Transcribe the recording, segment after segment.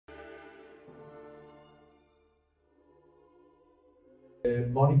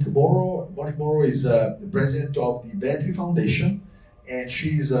Monique Morrow. Monique Morrow is the president of the VETRI Foundation, and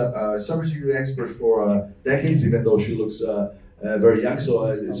she's a cybersecurity expert for decades, even though she looks very young, so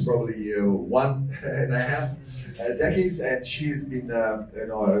it's probably 1.5 decades, and she's been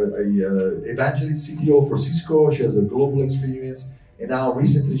evangelist CTO for Cisco. She has a global experience, and now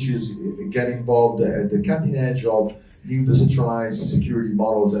recently she's getting involved at the cutting edge of new decentralized security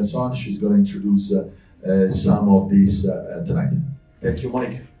models and so on. She's going to introduce some of these tonight. Thank you,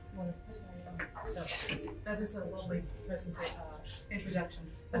 Monique. That is a lovely introduction,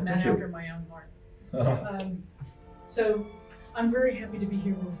 a man after my own heart. So I'm very happy to be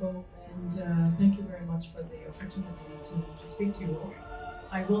here, Rufo, and thank you very much for the opportunity to speak to you all.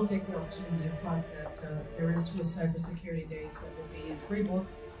 I will take the opportunity to plug that there is Swiss Cybersecurity Days that will be in Freiburg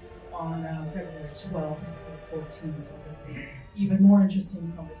on February 12th to 14th, so there'll be even more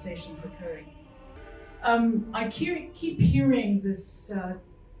interesting conversations occurring. I keep hearing this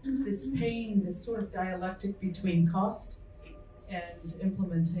pain, this sort of dialectic between cost and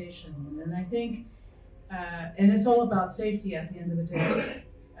implementation, and I think, and it's all about safety at the end of the day.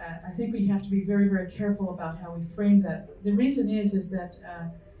 I think we have to be very, very careful about how we frame that. The reason is that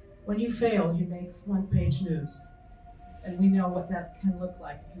when you fail, you make front-page news, and we know what that can look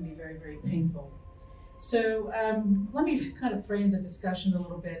like. It can be very, very painful. So let me kind of frame the discussion a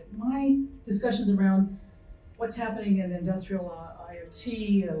little bit. My discussion's around what's happening in industrial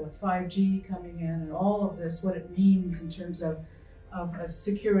IoT, with 5G coming in, and all of this, what it means in terms of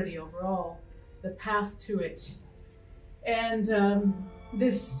security overall, the path to it. And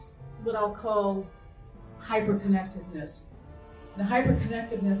this, what I'll call hyperconnectedness. The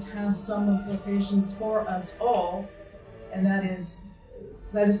hyperconnectedness has some implications for us all, and that is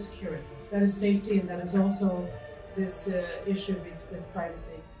security, that is safety, and that is also this issue with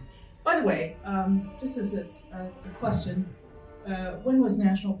privacy. By the way, just as a question, when was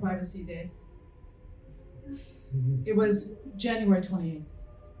National Privacy Day? It was January 28th,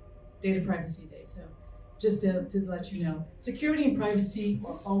 Data Privacy Day. So just to let you know, security and privacy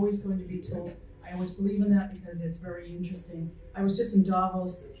are always going to be tools. I always believe in that because it's very interesting. I was just in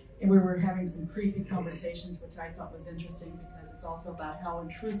Davos, and we were having some creepy conversations, which I thought was interesting because it's also about how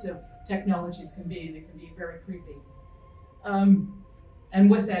intrusive technologies can be, and it can be very creepy. And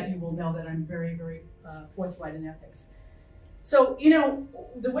with that, you will know that I'm very, very forthright in ethics. So, you know,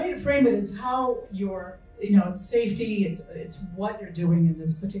 the way to frame it is how you're, you know, it's safety, it's what you're doing in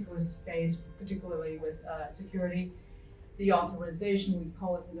this particular space, particularly with security. The authorization, we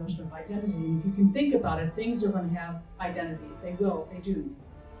call it the notion of identity. And if you can think about it, things are going to have identities. They do.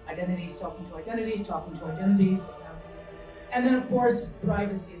 Identities talking to identities, and then of course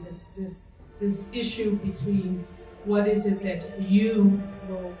privacy. This issue between what is it that you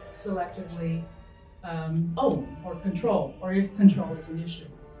will selectively own or control, or if control is an issue.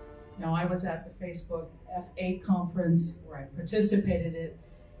 Now, I was at the Facebook F8 conference where I participated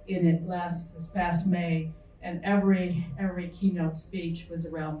in it this past May, and every keynote speech was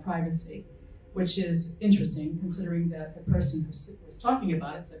around privacy, which is interesting considering that the person who was talking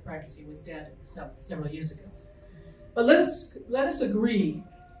about it said privacy was dead several years ago. But let us agree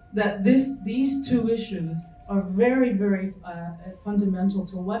that these two issues are very, very fundamental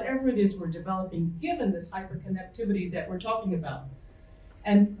to whatever it is we're developing, given this hyperconnectivity that we're talking about.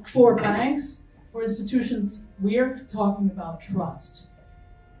 And for banks, for institutions, we are talking about trust.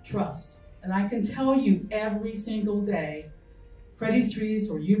 Trust. And I can tell you every single day, Credit Suisse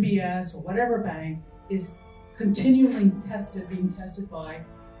or UBS or whatever bank is continually being tested by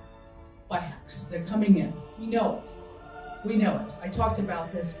hacks. They're coming in. We know it. We know it. I talked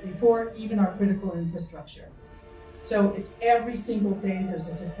about this before, even our critical infrastructure. So it's every single day there's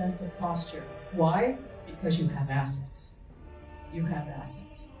a defensive posture. Why? Because you have assets. You have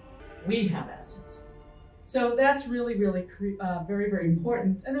assets. We have assets. So that's really, really very, very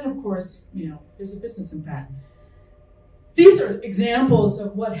important. And then, of course, you know, there's a business impact. These are examples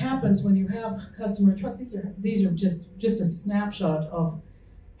of what happens when you have customer trust. These are just a snapshot of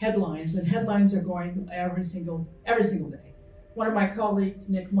headlines, and headlines are going every single day. One of my colleagues,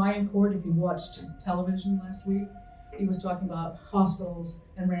 Nick Mayencourt, if you watched television last week, he was talking about hospitals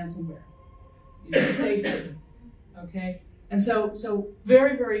and ransomware, you know, safety. Okay, and so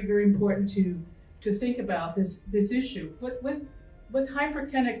very, very, very important to think about this issue. With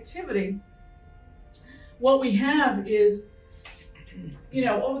hyperconnectivity, what we have is, you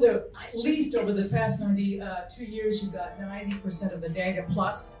know, at least over the past 2 years, you've got 90% of the data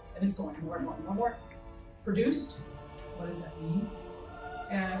plus, and it's going more and more and more produced. What does that mean?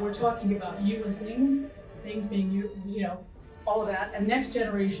 We're talking about you and things being you know, all of that, and next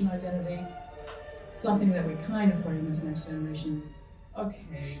generation identity. Something that we kind of frame as next generation is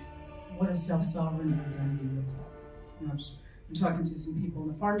okay, what does self-sovereign identity look like? You know, I'm talking to some people in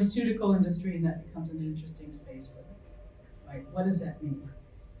the pharmaceutical industry, and that becomes an interesting space for them. Right? What does that mean?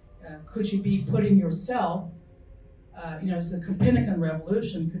 Could you be putting yourself, it's the Copernican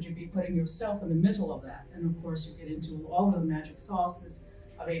revolution, could you be putting yourself in the middle of that? And of course, you get into all of the magic sauces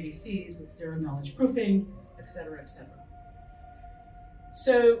of ABCs with zero knowledge proofing, et cetera, et cetera.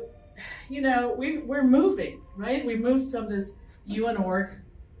 So, we're moving, right? We moved from this UN org.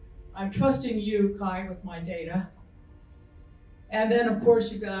 I'm trusting you, Kai, with my data. And then, of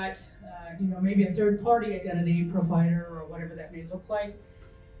course, you got, maybe a third-party identity provider or whatever that may look like.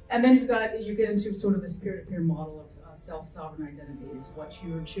 And then you get into sort of this peer-to-peer model of self-sovereign identities, what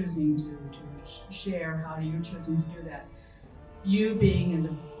you're choosing to share, how you're choosing to do that. You being in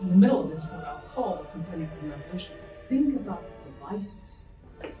the middle of this, what I'll call the Copernican revolution. Think about the devices.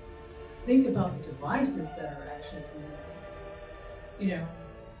 Think about the devices that are actually coming.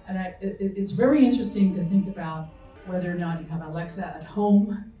 And it's very interesting to think about whether or not you have Alexa at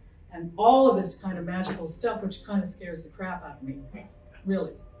home and all of this kind of magical stuff, which kind of scares the crap out of me,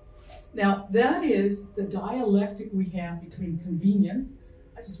 really. Now, that is the dialectic we have between convenience,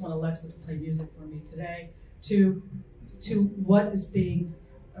 I just want Alexa to play music for me today, to what is being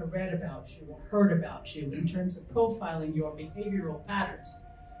read about you or heard about you in terms of profiling your behavioral patterns,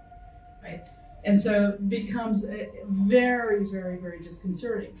 right? And so it becomes very, very, very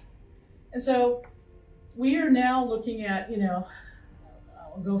disconcerting. And so we are now looking at,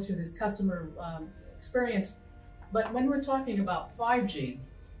 I'll go through this customer experience, but when we're talking about 5G,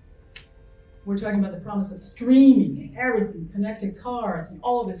 we're talking about the promise of streaming and everything, connected cars and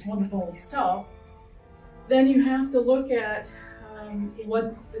all of this wonderful stuff, then you have to look at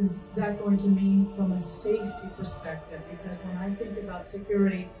what is that going to mean from a safety perspective, because when I think about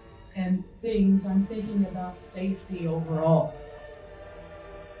security and things, I'm thinking about safety overall.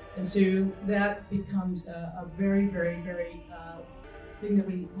 And so that becomes a very, very, very thing that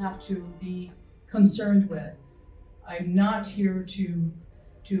we have to be concerned with. I'm not here to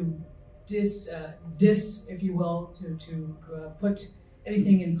if you will, to put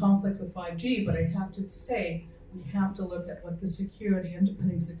anything in conflict with 5G, but I have to say we have to look at what the security,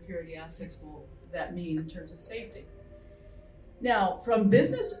 underpinning security aspects will that mean in terms of safety. Now, from a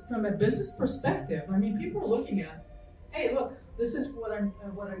business perspective, I mean, people are looking at, hey, look, this is what I'm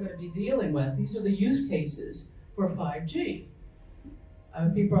going to be dealing with. These are the use cases for 5G.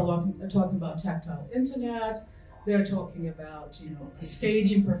 People are talking about tactile internet. They're talking about,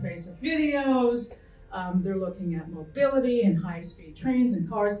 stadium pervasive videos. They're looking at mobility and high-speed trains and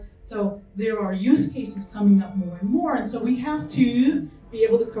cars. So there are use cases coming up more and more. And so we have to be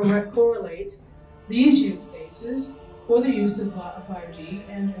able to correlate these use cases for the use of 5G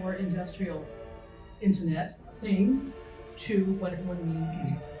and or industrial internet of things to what it will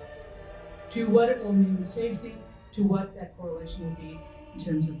mean, to what it will mean safety, to what that correlation will be in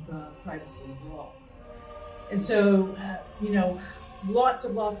terms of privacy overall. And so, lots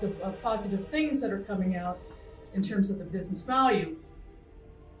of positive things that are coming out in terms of the business value.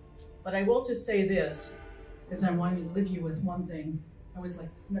 But I will just say this, because I want to leave you with one thing. I always like,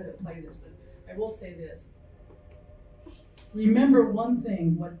 I'm not going to play this, but I will say this. Remember one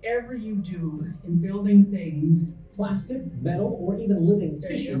thing, whatever you do in building things, plastic, metal, or even living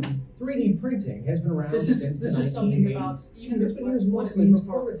tissue, 3D printing has been around since the 1980s. This is something about even it's been used mostly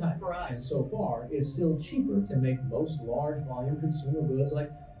for prototyping, for us. And so far is still cheaper to make most large volume consumer goods like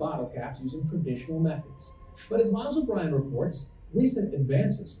bottle caps using traditional methods. But as Miles O'Brien reports, recent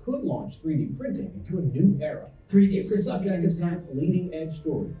advances could launch 3D printing into a new era. 3D it's the subject of tonight's leading edge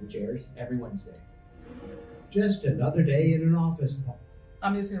story, which airs every Wednesday. Just another day in an office, Paul.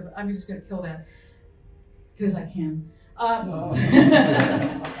 I'm just gonna kill that because I can.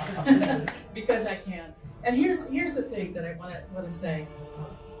 Because I can. And here's the thing that I want to say.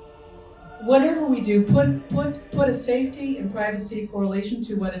 Whatever we do, put a safety and privacy correlation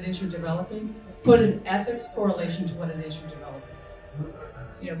to what it is you're developing. Put an ethics correlation to what it is you're developing.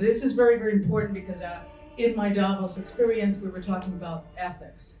 This is very, very important because in my Davos experience, we were talking about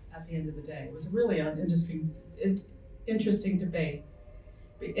ethics at the end of the day. It was really an interesting debate.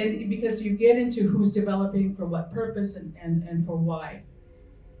 And because you get into who's developing for what purpose and for why.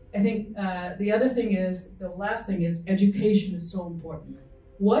 I think the last thing is education is so important.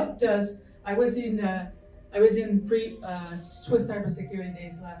 I was in Swiss cybersecurity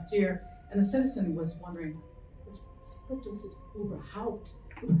days last year, and a citizen was wondering, überhaupt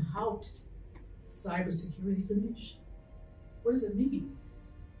cybersecurity für mich? What does it mean?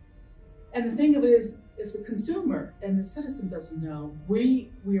 And the thing of it is, if the consumer and the citizen doesn't know, we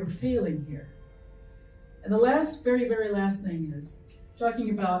are failing here. And the very, very last thing is,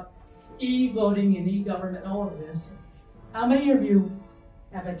 talking about e-voting and e-government, all of this. How many of you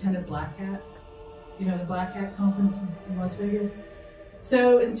have attended Black Hat? You know, the Black Hat conference in Las Vegas?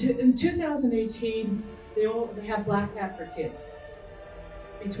 So in 2018, they had Black Hat for kids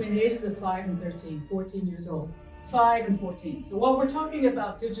between the ages of 5 and 13, 14 years old, 5 and 14. So while we're talking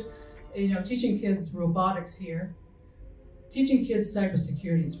about teaching kids robotics here, teaching kids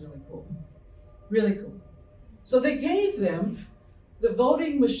cybersecurity is really cool, really cool. So they gave them the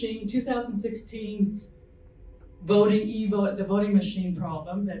voting machine, 2016 the voting machine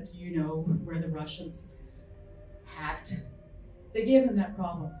problem that you know where the Russians hacked. They gave them that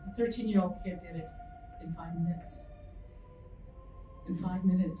problem. A 13-year-old kid did it in 5 minutes. In 5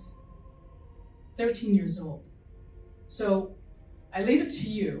 minutes. 13 years old. So I leave it to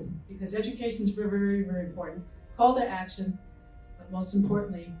you, because education is very, very important. Call to action, but most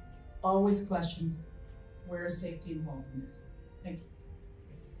importantly, always question where is safety involved in this. Thank you.